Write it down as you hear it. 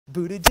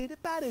Drink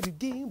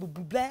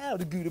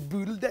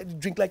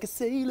like a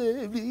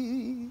sailor.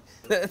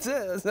 That's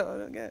it. That's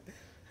all I got.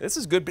 This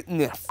is good, but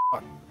nah,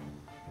 fuck.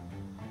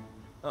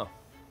 Oh,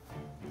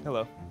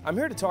 hello. I'm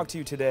here to talk to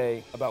you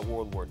today about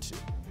World War II.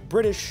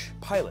 British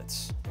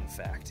pilots, in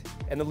fact.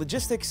 And the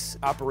logistics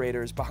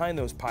operators behind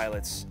those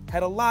pilots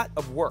had a lot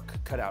of work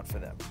cut out for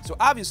them. So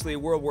obviously,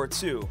 World War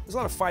II, there's a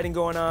lot of fighting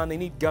going on. They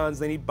need guns,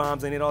 they need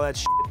bombs, they need all that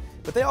shit.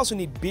 But they also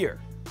need beer,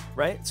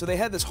 right? So they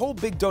had this whole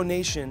big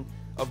donation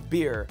of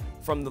beer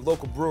from the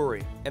local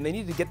brewery, and they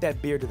needed to get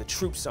that beer to the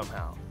troops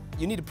somehow.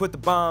 You need to put the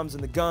bombs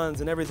and the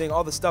guns and everything,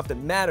 all the stuff that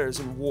matters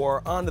in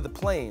war, onto the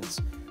planes.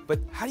 But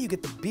how do you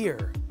get the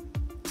beer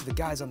to the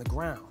guys on the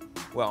ground?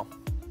 Well,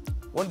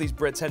 one of these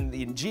Brits had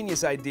the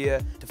ingenious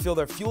idea to fill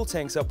their fuel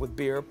tanks up with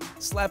beer,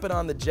 slap it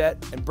on the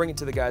jet, and bring it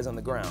to the guys on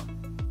the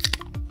ground.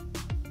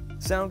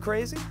 Sound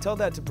crazy? Tell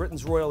that to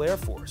Britain's Royal Air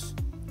Force,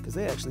 because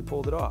they actually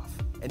pulled it off.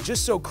 And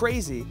just so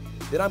crazy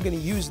that I'm going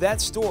to use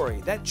that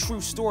story, that true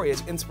story,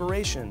 as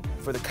inspiration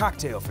for the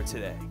cocktail for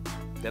today,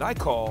 that I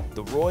call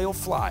the Royal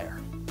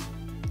Flyer.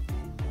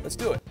 Let's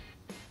do it.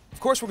 Of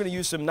course, we're going to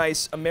use some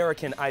nice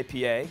American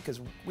IPA, because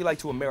we like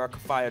to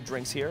Americify our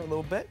drinks here a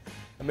little bit.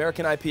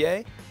 American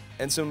IPA,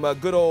 and some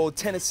good old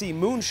Tennessee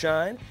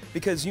moonshine,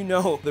 because you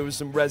know there was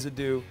some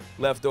residue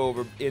left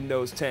over in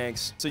those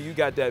tanks. So you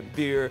got that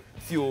beer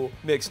fuel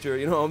mixture,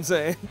 you know what I'm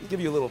saying?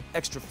 Give you a little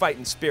extra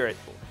fighting spirit.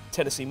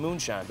 Tennessee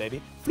moonshine, baby.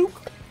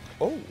 Fluke.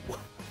 Oh.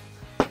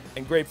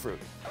 And grapefruit.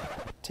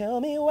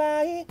 Tell me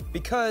why.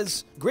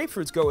 Because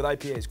grapefruits go with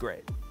IPAs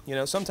great. You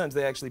know, sometimes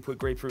they actually put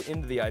grapefruit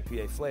into the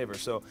IPA flavor,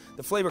 so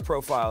the flavor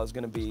profile is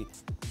gonna be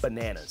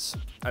bananas.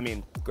 I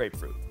mean,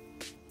 grapefruit.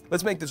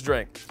 Let's make this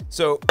drink.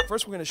 So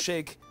first we're gonna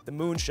shake the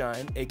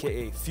moonshine,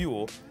 AKA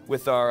fuel,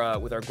 with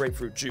our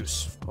grapefruit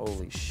juice.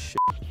 Holy shit.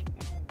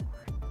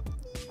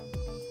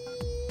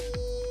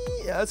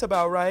 Yeah, that's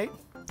about right.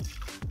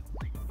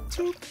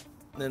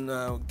 Then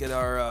we'll get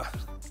our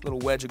little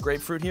wedge of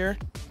grapefruit here.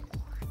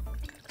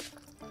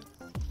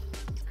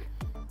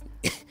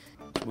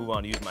 Move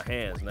on to use my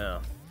hands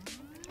now.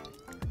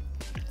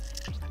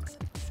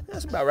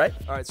 That's about right.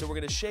 All right, so we're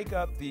gonna shake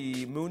up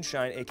the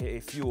moonshine,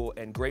 AKA fuel,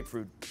 and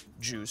grapefruit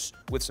juice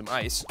with some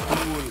ice.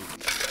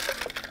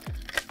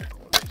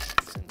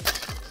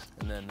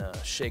 And then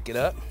shake it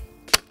up.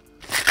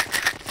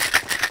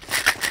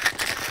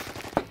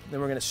 Then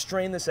we're gonna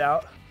strain this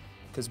out,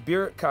 because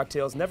beer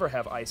cocktails never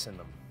have ice in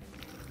them.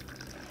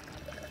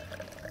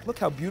 Look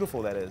how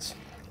beautiful that is.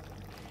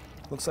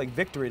 Looks like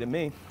victory to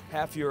me.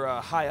 Half your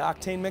high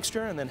octane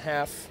mixture, and then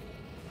half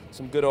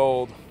some good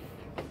old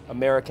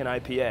American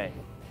IPA.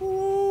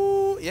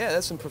 Ooh, yeah,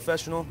 that's some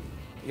professional.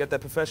 You got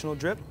that professional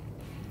drip?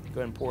 Go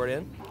ahead and pour it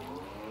in.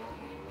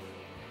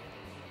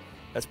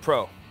 That's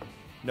pro.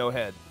 No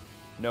head.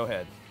 No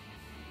head.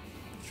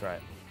 Let's try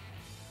it.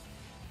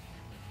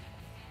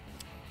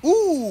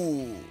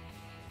 Ooh!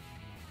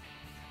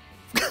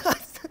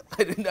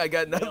 I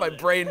got none of my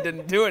brain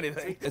didn't do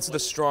anything. It's the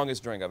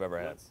strongest drink I've ever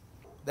had.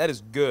 That is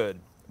good,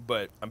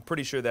 but I'm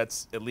pretty sure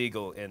that's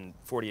illegal in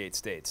 48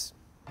 states.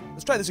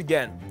 Let's try this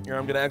again. Here,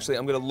 I'm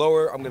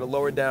gonna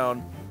lower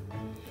down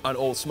on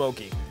Old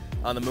Smoky,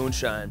 on the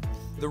moonshine.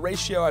 The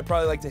ratio I'd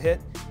probably like to hit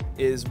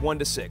is 1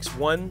 to 6.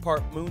 1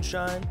 part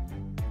moonshine,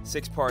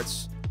 6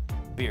 parts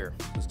beer.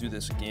 Let's do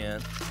this again.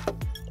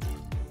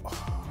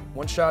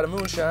 1 shot of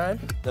moonshine,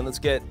 then let's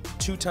get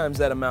 2 times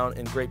that amount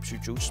in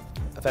grapefruit juice.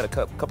 I've had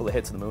a couple of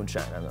hits of the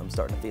moonshine. I'm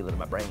starting to feel it in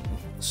my brain.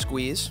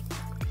 Squeeze.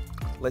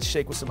 Let's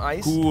shake with some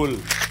ice. Cool.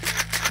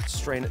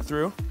 Strain it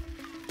through.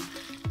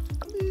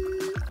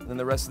 And then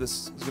the rest of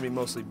this is gonna be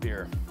mostly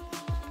beer.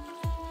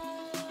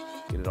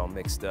 Get it all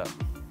mixed up.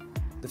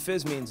 The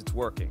fizz means it's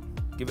working.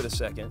 Give it a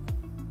second.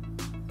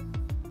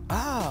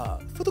 Ah,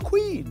 for the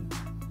queen.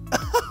 I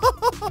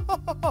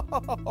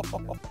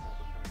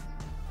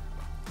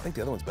think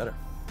the other one's better.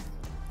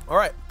 All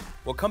right,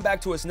 well, come back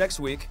to us next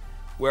week,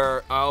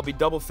 where I'll be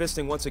double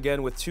fisting once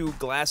again with 2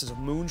 glasses of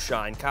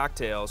moonshine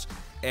cocktails,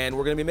 and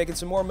we're gonna be making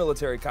some more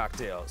military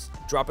cocktails.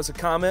 Drop us a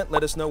comment,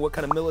 let us know what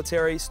kind of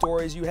military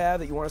stories you have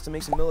that you want us to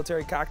make some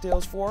military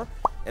cocktails for,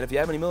 and if you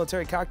have any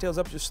military cocktails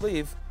up your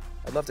sleeve,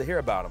 I'd love to hear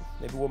about them.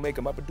 Maybe we'll make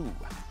them up a do.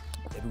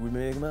 Maybe we'll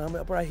make them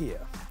up right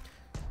here.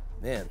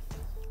 Man,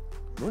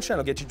 moonshine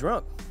will get you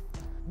drunk.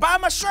 Buy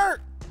my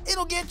shirt,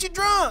 it'll get you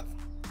drunk.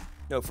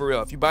 No, for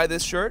real, if you buy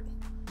this shirt,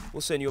 we'll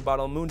send you a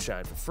bottle of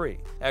moonshine for free.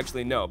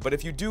 Actually, no, but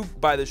if you do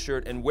buy this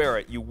shirt and wear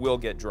it, you will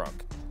get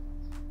drunk.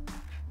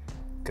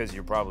 Because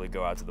you'll probably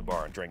go out to the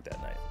bar and drink that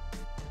night.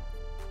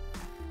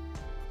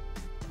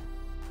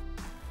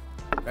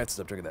 All right,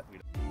 stop drinking that.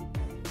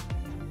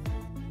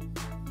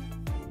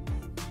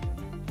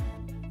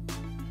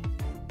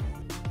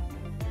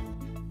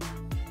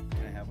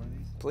 Can I have one of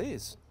these?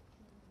 Please.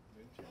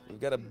 We've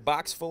got a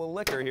box full of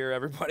liquor here,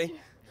 everybody.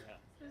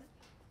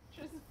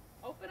 Just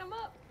open them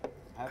up.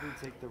 Have you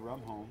take the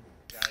rum home.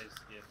 Guys,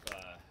 if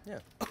Yeah.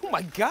 Oh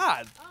my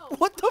God. Oh.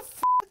 What the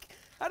fuck?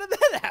 How did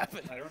that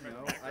happen? I don't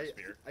remember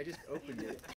I just opened it.